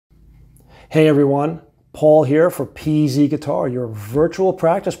Hey everyone, Paul here for PZ Guitar, your virtual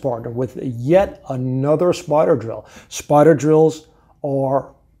practice partner with yet another spider drill. Spider drills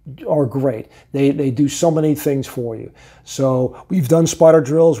are great. They do so many things for you. So we've done spider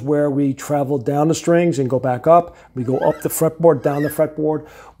drills where we travel down the strings and go back up. We go up the fretboard, down the fretboard.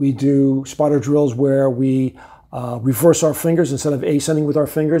 We do spider drills where we reverse our fingers. Instead of ascending with our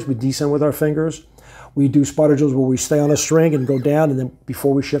fingers, we descend with our fingers. We do spider drills where we stay on a string and go down, and then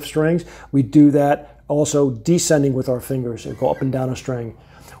before we shift strings, we do that also descending with our fingers and go up and down a string.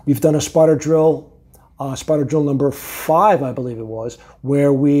 We've done a spider drill number 5, I believe it was,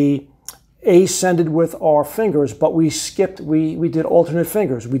 where we ascended with our fingers, but we skipped, we did alternate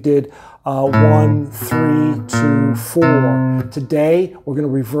fingers. We did 1, 3, 2, 4. Today, we're going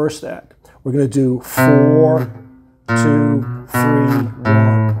to reverse that. We're going to do 4, 2, 3, 1.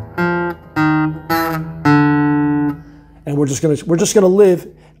 And we're just gonna live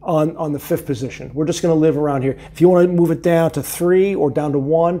on the 5th position. We're just gonna live around here. If you want to move it down to 3 or down to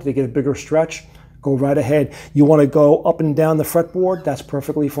 1 to get a bigger stretch, go right ahead. You want to go up and down the fretboard, that's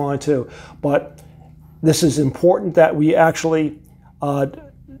perfectly fine too. But this is important that we actually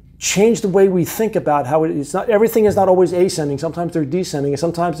change the way we think about how it's not, everything is not always ascending. Sometimes they're descending, and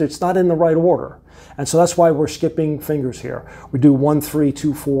sometimes it's not in the right order. And so that's why we're skipping fingers here. We do 1, 3,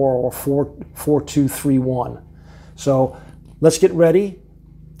 2, 4, or 4, 2, 3, 1. So let's get ready,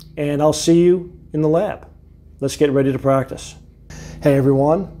 and I'll see you in the lab. Let's get ready to practice. Hey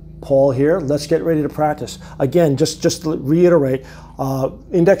everyone, Paul here. Let's get ready to practice. Again, just to reiterate,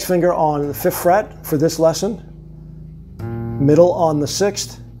 index finger on the 5th fret for this lesson, middle on the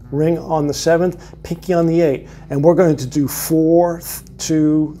 6th, ring on the 7th, pinky on the 8th. And we're going to do 4,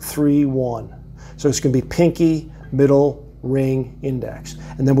 2, 3, 1. So it's going to be pinky, middle, ring, index.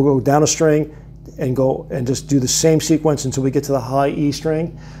 And then we'll go down a string and go and just do the same sequence until we get to the high E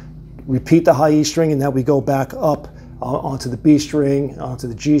string. Repeat the high E string, and now we go back up onto the B string, onto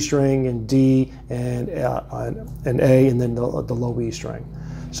the G string, and D, and A, and then the low E string.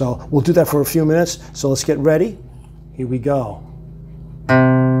 So we'll do that for a few minutes. So let's get ready. Here we go.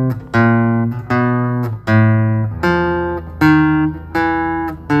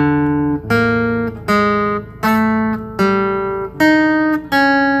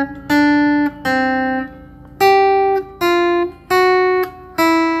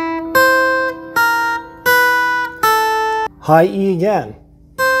 High E again.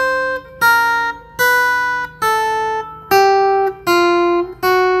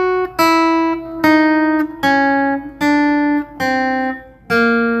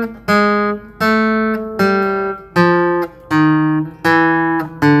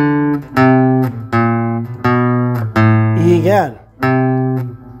 E again.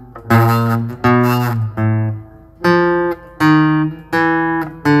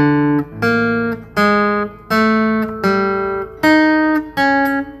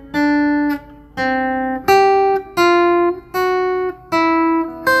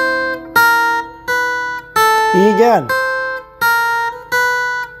 E again.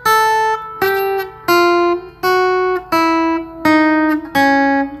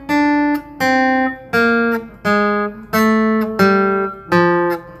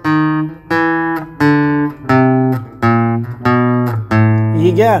 E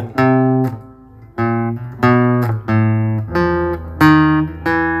again.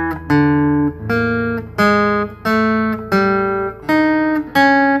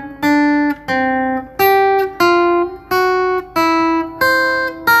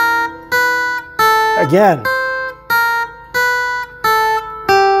 Again.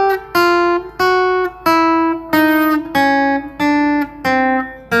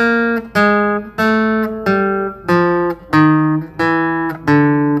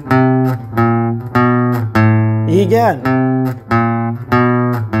 E again.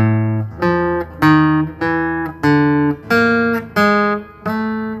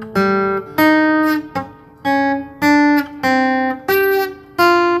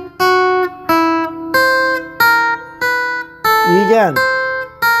 E again.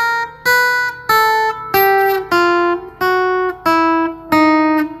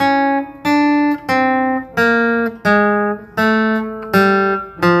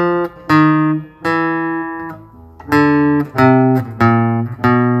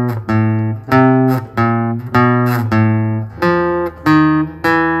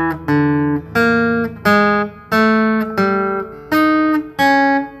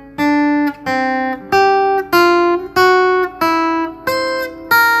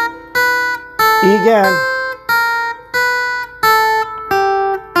 E again.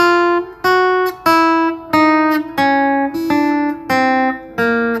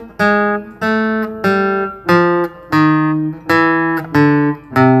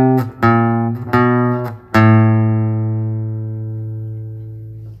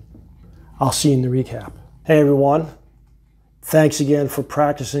 see you in the recap. Hey everyone, thanks again for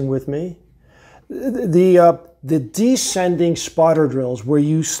practicing with me. The descending spider drills where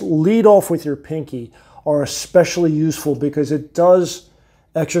you lead off with your pinky are especially useful because it does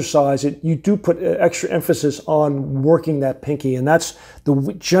exercise it. You do put extra emphasis on working that pinky, and that's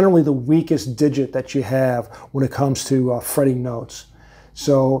generally the weakest digit that you have when it comes to fretting notes.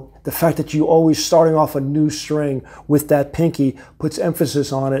 So the fact that you always starting off a new string with that pinky puts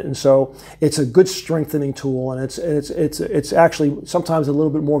emphasis on it, and so it's a good strengthening tool, and it's actually sometimes a little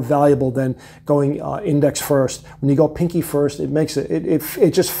bit more valuable than going index first. When you go pinky first, it makes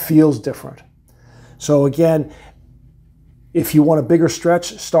it just feels different. So again, if you want a bigger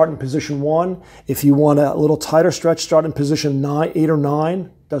stretch, start in position 1. If you want a little tighter stretch, start in position 8 or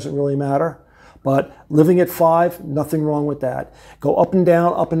 9. Doesn't really matter. But living at 5, nothing wrong with that. Go up and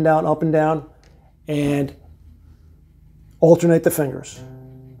down, up and down, up and down, and alternate the fingers.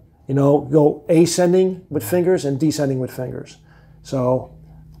 You know, go ascending with fingers and descending with fingers. So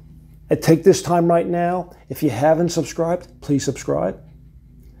take this time right now. If you haven't subscribed, please subscribe.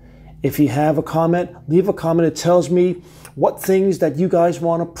 If you have a comment, leave a comment. It tells me what things that you guys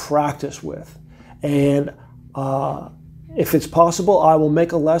want to practice with. And if it's possible, I will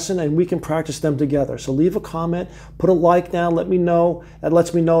make a lesson and we can practice them together. So leave a comment, put a like down, let me know. That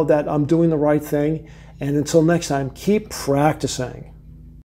lets me know that I'm doing the right thing. And until next time, keep practicing.